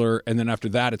Chris Taylor, and then after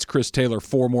that it's Chris Taylor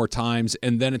 4 more times,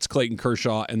 and then it's Clayton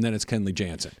Kershaw, and then it's Kenley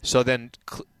Jansen. So then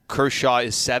Kershaw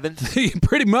is 7th?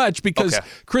 Pretty much, because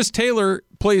Chris Taylor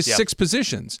plays 6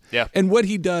 positions. Yeah. And what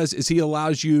he does is he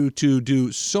allows you to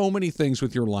do so many things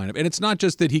with your lineup. And it's not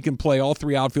just that he can play all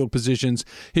 3 outfield positions.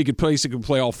 He can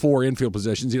play all 4 infield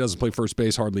positions. He doesn't play first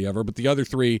base hardly ever, but the other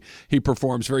 3 he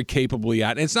performs very capably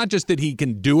at. And it's not just that he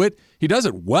can do it, he does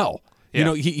it well. Yeah. You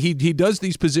know, he does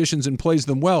these positions and plays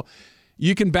them well.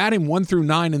 You can bat him 1 through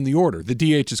 9 in the order. The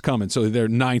DH is coming, so their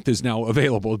 9th is now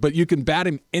available. But you can bat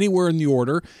him anywhere in the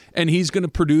order, and he's going to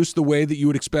produce the way that you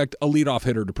would expect a leadoff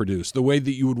hitter to produce, the way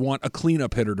that you would want a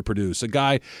cleanup hitter to produce, a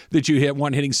guy that you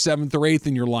want hitting 7th or 8th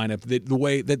in your lineup, the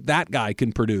way that guy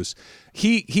can produce.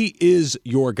 He is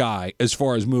your guy as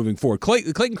far as moving forward.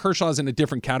 Clayton Kershaw is in a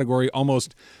different category,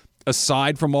 almost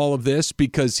aside from all of this,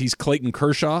 because he's Clayton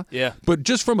Kershaw. Yeah. But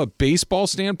just from a baseball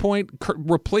standpoint,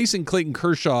 replacing Clayton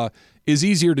Kershaw is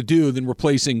easier to do than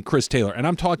replacing Chris Taylor. And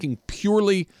I'm talking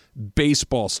purely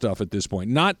baseball stuff at this point,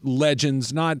 not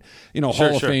legends, not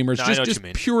Hall of Famers, no, just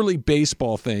purely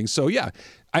baseball things. So yeah,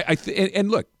 and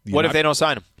look, what if they don't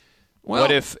sign him? Well,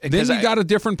 what if then you got a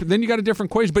different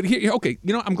equation? But here, okay,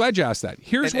 I'm glad you asked that.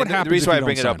 Here's what happens. The reason why I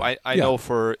bring it up, I know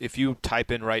if you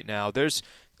type in right now, there's,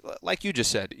 like you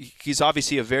just said, he's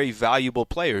obviously a very valuable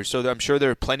player. So I'm sure there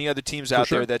are plenty of other teams out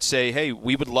there that say, hey,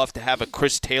 we would love to have a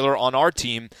Chris Taylor on our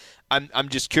team. I'm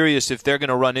just curious if they're going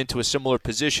to run into a similar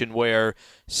position where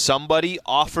somebody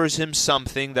offers him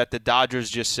something that the Dodgers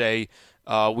just say,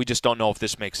 we just don't know if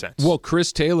this makes sense. Well,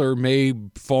 Chris Taylor may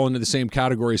fall into the same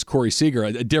category as Corey Seager,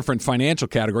 a different financial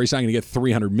category. He's not going to get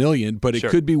 $300 million, but it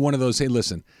could be one of those, hey,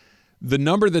 listen, the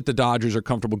number that the Dodgers are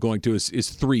comfortable going to is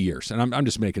 3 years, and I'm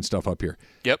just making stuff up here.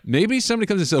 Yep. Maybe somebody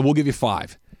comes and says, we'll give you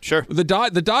 5. Sure. The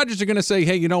Dodgers are going to say,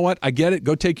 hey, you know what? I get it.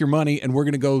 Go take your money, and we're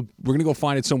going to go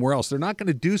find it somewhere else. They're not going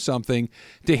to do something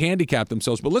to handicap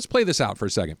themselves. But let's play this out for a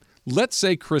second. Let's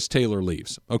say Chris Taylor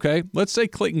leaves, okay? Let's say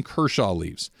Clayton Kershaw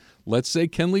leaves. Let's say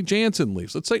Kenley Jansen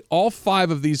leaves. Let's say all 5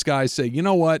 of these guys say, you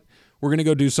know what? We're going to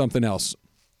go do something else.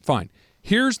 Fine.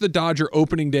 Here's the Dodger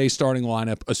opening day starting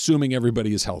lineup, assuming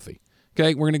everybody is healthy.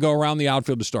 Okay, we're going to go around the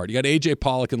outfield to start. You got A.J.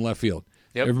 Pollock in left field.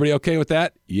 Yep. Everybody okay with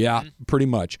that? Yeah, pretty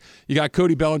much. You got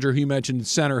Cody Bellinger, who you mentioned,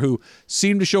 center, who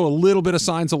seemed to show a little bit of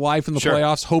signs of life in the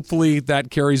playoffs. Hopefully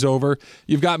that carries over.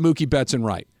 You've got Mookie Betts in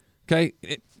right. Okay,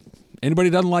 anybody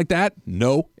doesn't like that?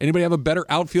 No. Anybody have a better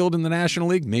outfield in the National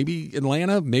League? Maybe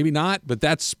Atlanta, maybe not, but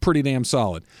that's pretty damn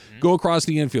solid. Go across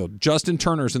the infield. Justin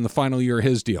Turner's in the final year of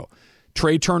his deal.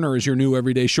 Trey Turner is your new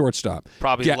everyday shortstop.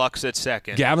 Probably Lux at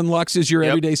second. Gavin Lux is your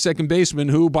everyday second baseman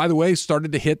who, by the way,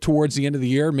 started to hit towards the end of the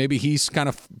year. Maybe he's kind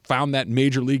of found that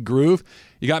major league groove.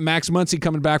 You got Max Muncy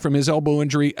coming back from his elbow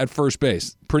injury at first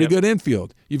base. Pretty good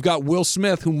infield. You've got Will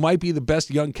Smith, who might be the best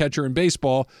young catcher in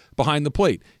baseball, behind the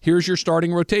plate. Here's your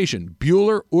starting rotation.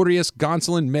 Buehler, Urias,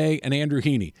 Gonsolin, May, and Andrew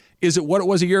Heaney. Is it what it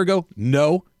was a year ago?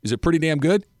 No. Is it pretty damn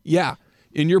good? Yeah.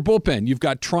 In your bullpen, you've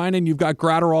got Trinan, you've got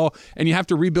Gratterall, and you have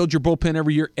to rebuild your bullpen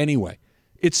every year anyway.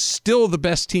 It's still the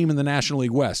best team in the National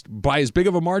League West. By as big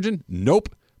of a margin?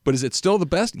 Nope. But is it still the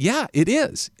best? Yeah, it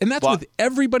is. And that's with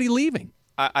everybody leaving.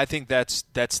 I think that's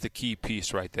the key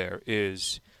piece right there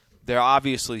is they're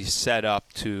obviously set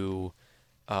up to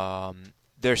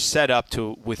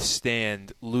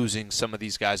withstand losing some of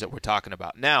these guys that we're talking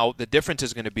about. Now, the difference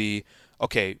is going to be,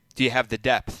 okay, do you have the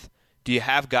depth? Do you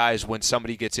have guys when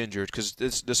somebody gets injured? Because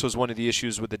this was one of the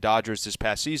issues with the Dodgers this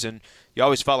past season. You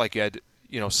always felt like you had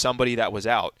somebody that was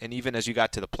out. And even as you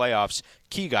got to the playoffs,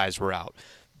 key guys were out.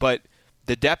 But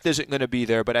the depth isn't going to be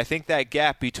there. But I think that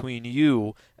gap between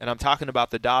you, and I'm talking about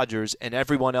the Dodgers, and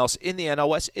everyone else in the NL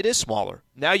West, it is smaller.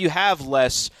 Now you have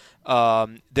less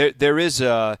there is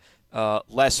a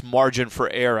less margin for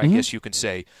error, I guess you can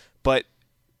say. But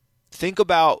think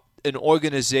about an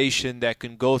organization that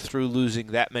can go through losing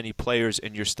that many players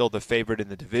and you're still the favorite in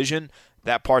the division.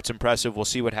 That part's impressive. We'll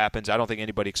see what happens. I don't think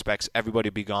anybody expects everybody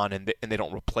to be gone and they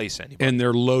don't replace anybody. And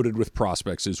they're loaded with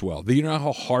prospects as well. Do you know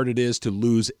how hard it is to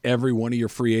lose every one of your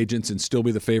free agents and still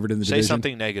be the favorite in the division? Say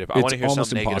something negative. I want to hear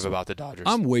something negative about the Dodgers.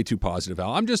 I'm way too positive,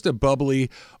 Al. I'm just a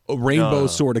bubbly, rainbow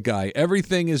sort of guy.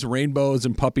 Everything is rainbows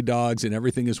and puppy dogs and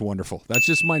everything is wonderful. That's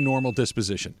just my normal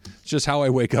disposition. It's just how I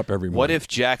wake up every morning. What if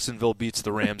Jacksonville beats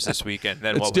the Rams this weekend?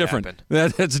 Then what would happen?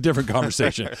 That's a different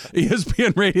conversation.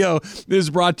 ESPN Radio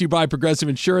is brought to you by Progressive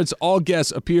Insurance. All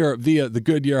guests appear via the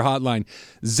Goodyear hotline.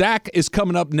 Zach is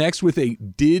coming up next with a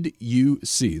Did You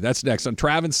See? That's next on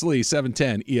Travis Lee,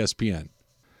 710 ESPN.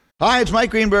 Hi, it's Mike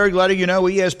Greenberg letting you know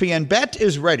ESPN Bet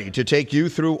is ready to take you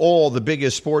through all the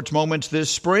biggest sports moments this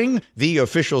spring. The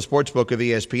official sportsbook of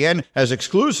ESPN has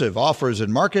exclusive offers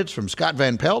and markets from Scott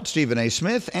Van Pelt, Stephen A.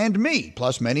 Smith, and me,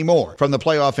 plus many more. From the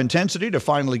playoff intensity to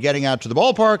finally getting out to the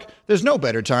ballpark, there's no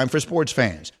better time for sports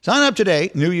fans. Sign up today.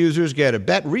 New users get a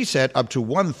bet reset up to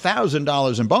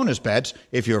 $1,000 in bonus bets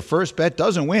if your first bet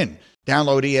doesn't win.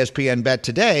 Download ESPN Bet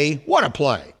today. What a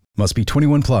play. Must be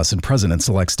 21 plus and present in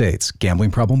select states.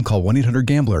 Gambling problem? Call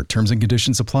 1-800-GAMBLER. Terms and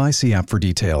conditions apply. See app for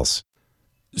details.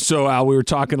 So, Al, we were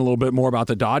talking a little bit more about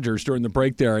the Dodgers during the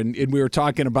break there, and we were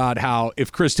talking about how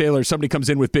if Chris Taylor, somebody comes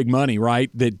in with big money,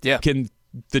 right, that can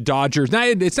the Dodgers. Now,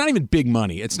 it's not even big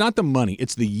money. It's not the money.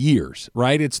 It's the years,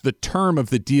 right? It's the term of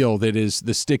the deal that is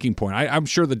the sticking point. I'm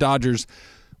sure the Dodgers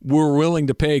were willing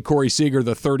to pay Corey Seager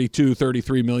the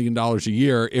 $33 million a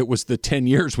year. It was the 10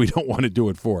 years we don't want to do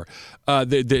it for.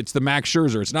 It's the Max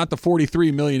Scherzer. It's not the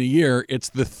 $43 million a year. It's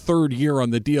the third year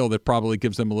on the deal that probably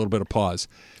gives them a little bit of pause.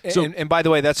 So, and by the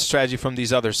way, that's a strategy from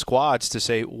these other squads to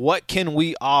say, what can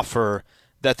we offer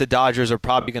that the Dodgers are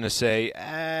probably going to say,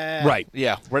 right?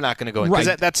 Yeah, we're not going to go in. Because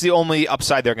that's the only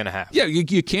upside they're going to have. Yeah,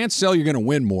 you can't sell you're going to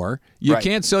win more. You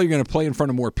can't sell you're going to play in front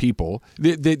of more people.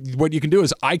 What you can do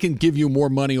is I can give you more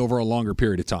money over a longer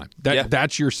period of time.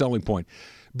 That's your selling point.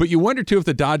 But you wonder, too, if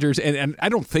the Dodgers, and I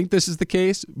don't think this is the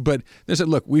case, but they said,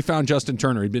 look, we found Justin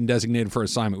Turner. He'd been designated for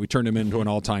assignment. We turned him into an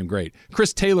all-time great.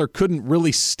 Chris Taylor couldn't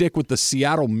really stick with the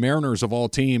Seattle Mariners of all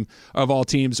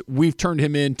teams. We've turned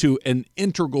him into an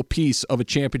integral piece of a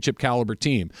championship-caliber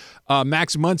team.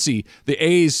 Max Muncy, the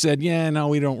A's said,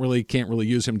 can't really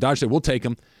use him. Dodgers said, we'll take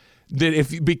him.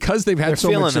 That because they've had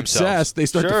so much success, they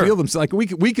start to feel themselves like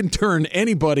we can turn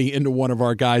anybody into one of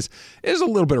our guys. There's a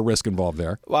little bit of risk involved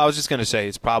there. Well, I was just going to say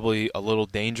it's probably a little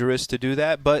dangerous to do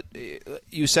that, but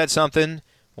you said something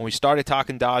when we started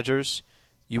talking Dodgers.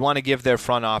 You want to give their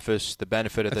front office the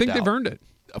benefit of the doubt. I think they've earned it.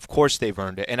 Of course they've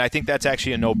earned it, and I think that's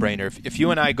actually a no-brainer. If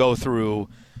you and I go through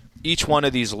each one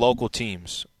of these local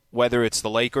teams, whether it's the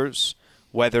Lakers,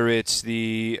 whether it's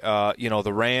the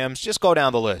the Rams, just go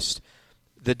down the list.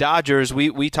 The Dodgers,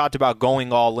 we talked about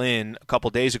going all in a couple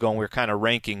days ago, and we were kind of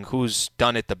ranking who's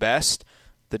done it the best.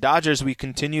 The Dodgers, we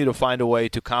continue to find a way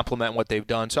to complement what they've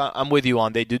done. So I'm with you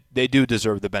on they do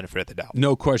deserve the benefit of the doubt.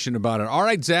 No question about it. All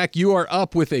right, Zach, you are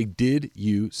up with a Did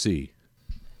You See?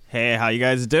 Hey, how you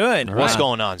guys doing? What's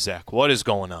going on, Zach? What is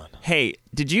going on? Hey,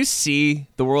 did you see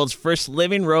the world's first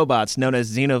living robots known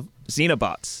as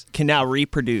Xenobots can now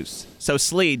reproduce? So,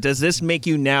 Slee, does this make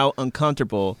you now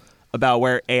uncomfortable about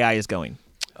where AI is going?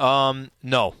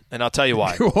 No, and I'll tell you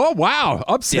why. Oh, wow.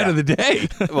 Upset of the day.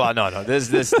 Well, no.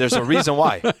 There's a reason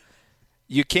why.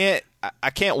 I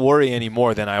can't worry any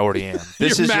more than I already am.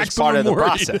 This is just part of the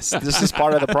process. This is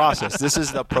part of the process. This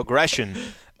is the progression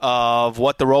of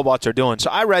what the robots are doing. So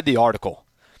I read the article.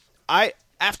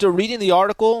 After reading the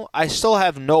article, I still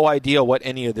have no idea what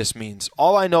any of this means.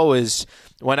 All I know is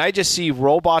when I just see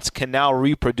robots can now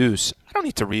reproduce, I don't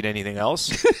need to read anything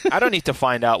else. I don't need to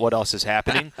find out what else is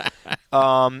happening.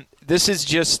 This is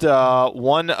just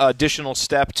one additional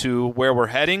step to where we're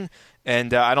heading,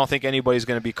 and I don't think anybody's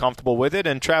going to be comfortable with it.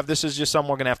 And, Trav, this is just something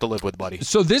we're going to have to live with, buddy.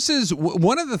 So this is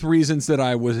one of the reasons that I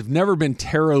have never been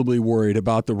terribly worried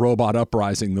about the robot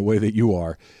uprising the way that you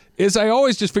are. Is I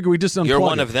always just figure we just unplug You're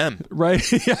one of them. Right?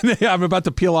 I'm about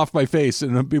to peel off my face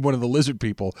and be one of the lizard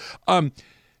people.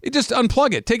 Just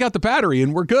unplug it, take out the battery,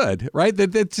 and we're good, right?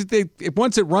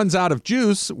 Once it runs out of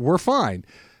juice, we're fine.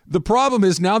 The problem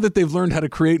is now that they've learned how to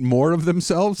create more of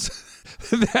themselves,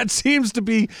 that seems to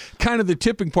be kind of the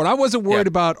tipping point. I wasn't worried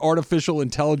about artificial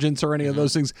intelligence or any of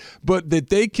those things, but that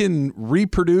they can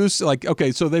reproduce. Like,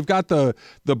 okay, so they've got the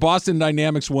Boston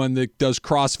Dynamics one that does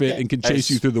CrossFit and can chase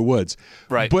you through the woods.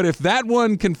 Right. But if that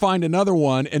one can find another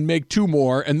one and make 2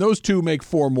 more, and those 2 make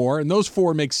 4 more, and those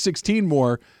 4 make 16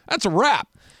 more, that's a wrap.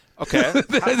 Okay.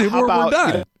 We're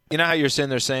done. You know how you're sitting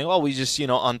there saying, well, we just,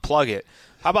 unplug it.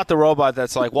 How about the robot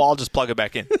that's like, well, I'll just plug it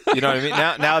back in. You know what I mean?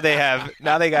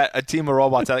 Now they got a team of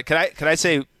robots out. Can I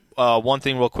say one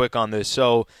thing real quick on this?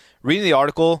 So reading the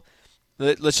article,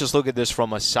 let's just look at this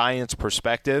from a science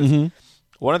perspective. Mm-hmm.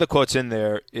 One of the quotes in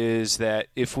there is that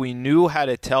if we knew how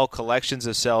to tell collections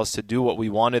of cells to do what we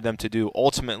wanted them to do,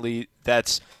 ultimately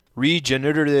that's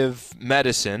regenerative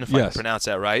medicine, if I can pronounce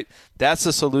that right. That's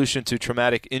the solution to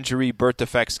traumatic injury, birth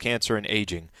defects, cancer, and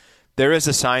aging. There is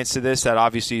a science to this that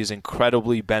obviously is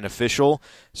incredibly beneficial.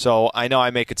 So I know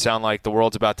I make it sound like the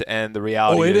world's about to end. The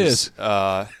reality is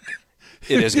it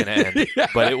is going to end.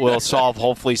 But it will solve,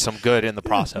 hopefully, some good in the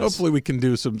process. Hopefully we can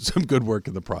do some good work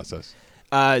in the process.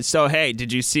 So, hey,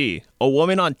 did you see? A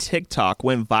woman on TikTok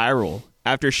went viral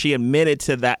after she admitted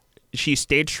to that she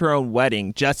staged her own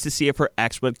wedding just to see if her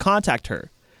ex would contact her.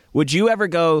 Would you ever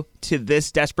go to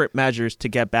this desperate measures to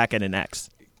get back at an ex?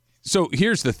 So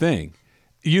here's the thing.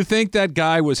 You think that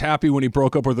guy was happy when he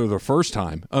broke up with her the first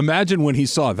time. Imagine when he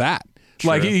saw that. True.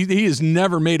 Like he has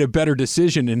never made a better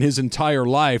decision in his entire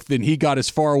life than he got as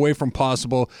far away from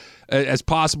possible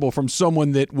from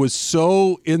someone that was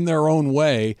so in their own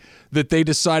way that they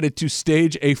decided to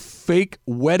stage a fake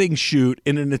wedding shoot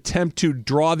in an attempt to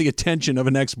draw the attention of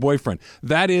an ex-boyfriend.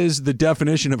 That is the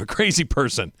definition of a crazy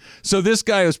person. So this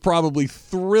guy is probably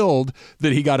thrilled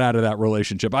that he got out of that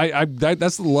relationship.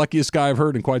 That's the luckiest guy I've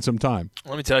heard in quite some time.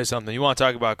 Let me tell you something. You want to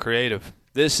talk about creative?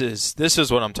 This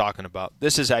is what I'm talking about.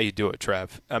 This is how you do it,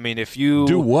 Trev. I mean, if you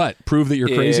do what? Prove that you're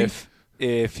crazy?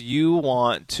 If you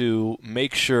want to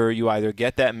make sure you either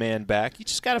get that man back, you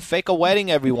just got to fake a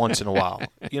wedding every once in a while.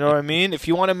 You know what I mean? If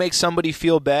you want to make somebody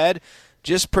feel bad,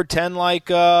 just pretend like,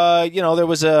 there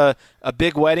was a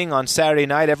big wedding on Saturday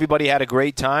night. Everybody had a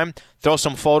great time. Throw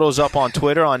some photos up on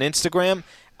Twitter, on Instagram.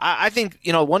 I think,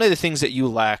 one of the things that you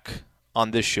lack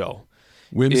on this show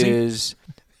whimsy is...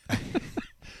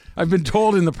 I've been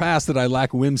told in the past that I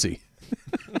lack whimsy.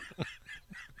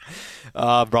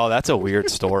 Bro, that's a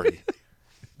weird story.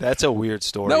 That's a weird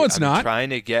story. No, it's I'm not. Trying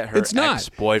to get her it's not.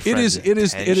 ex-boyfriend. It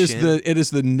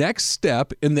is the next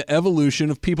step in the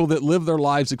evolution of people that live their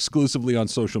lives exclusively on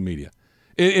social media.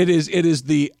 It is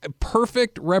the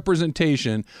perfect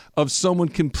representation of someone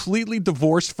completely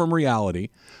divorced from reality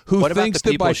who thinks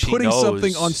that by putting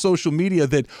something on social media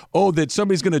that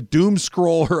somebody's going to doom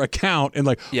scroll her account and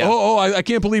I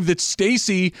can't believe that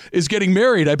Stacy is getting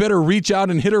married. I better reach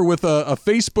out and hit her with a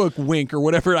Facebook wink or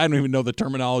whatever. I don't even know the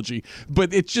terminology,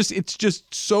 but it's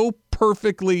just so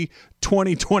perfectly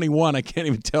 2021. I can't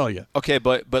even tell you. Okay,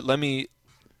 but let me.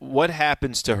 What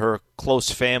happens to her close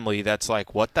family that's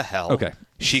like, what the hell? Okay.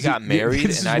 She got married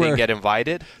and I didn't get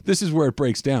invited? This is where it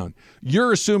breaks down.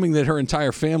 You're assuming that her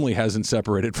entire family hasn't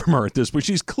separated from her at this point.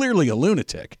 She's clearly a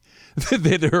lunatic.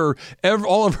 That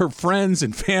all of her friends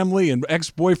and family and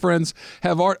ex-boyfriends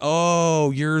have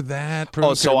you're that.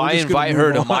 Okay, so I invite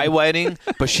her to my wedding,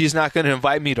 but she's not going to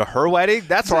invite me to her wedding?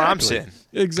 That's where I'm sitting.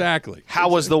 Exactly. How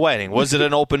was the wedding? Was it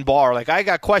an open bar? Like, I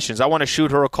got questions. I want to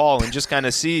shoot her a call and just kind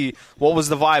of see what was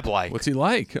the vibe like. What's he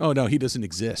like? Oh, no, he doesn't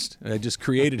exist. I just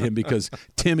created him because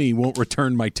Timmy won't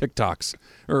return my TikToks.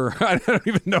 Or I don't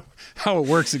even know how it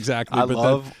works exactly. I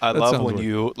love when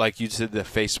you said the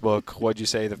Facebook, what'd you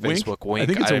say, the Facebook wink? I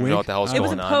think it's I don't even know what the hell's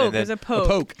going on. It was a poke. A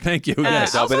poke. Thank you.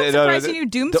 Yes. Also surprising you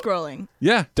doom scrolling.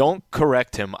 Yeah. Don't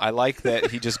correct him. I like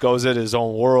that he just goes in his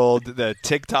own world. The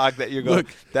TikTok that you're going, look,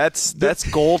 that's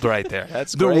gold right there.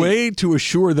 That's great. The way to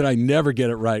assure that I never get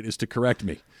it right is to correct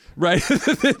me. Right?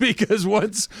 Because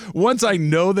once I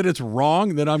know that it's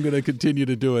wrong, then I'm going to continue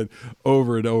to do it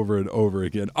over and over and over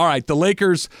again. All right, the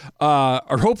Lakers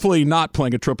are hopefully not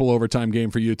playing a triple overtime game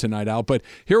for you tonight, Al. But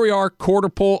here we are, quarter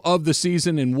pole of the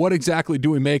season, and what exactly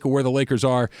do we make of where the Lakers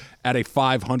are at a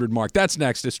 500 mark? That's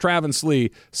next. It's Travis Lee,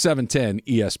 710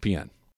 ESPN.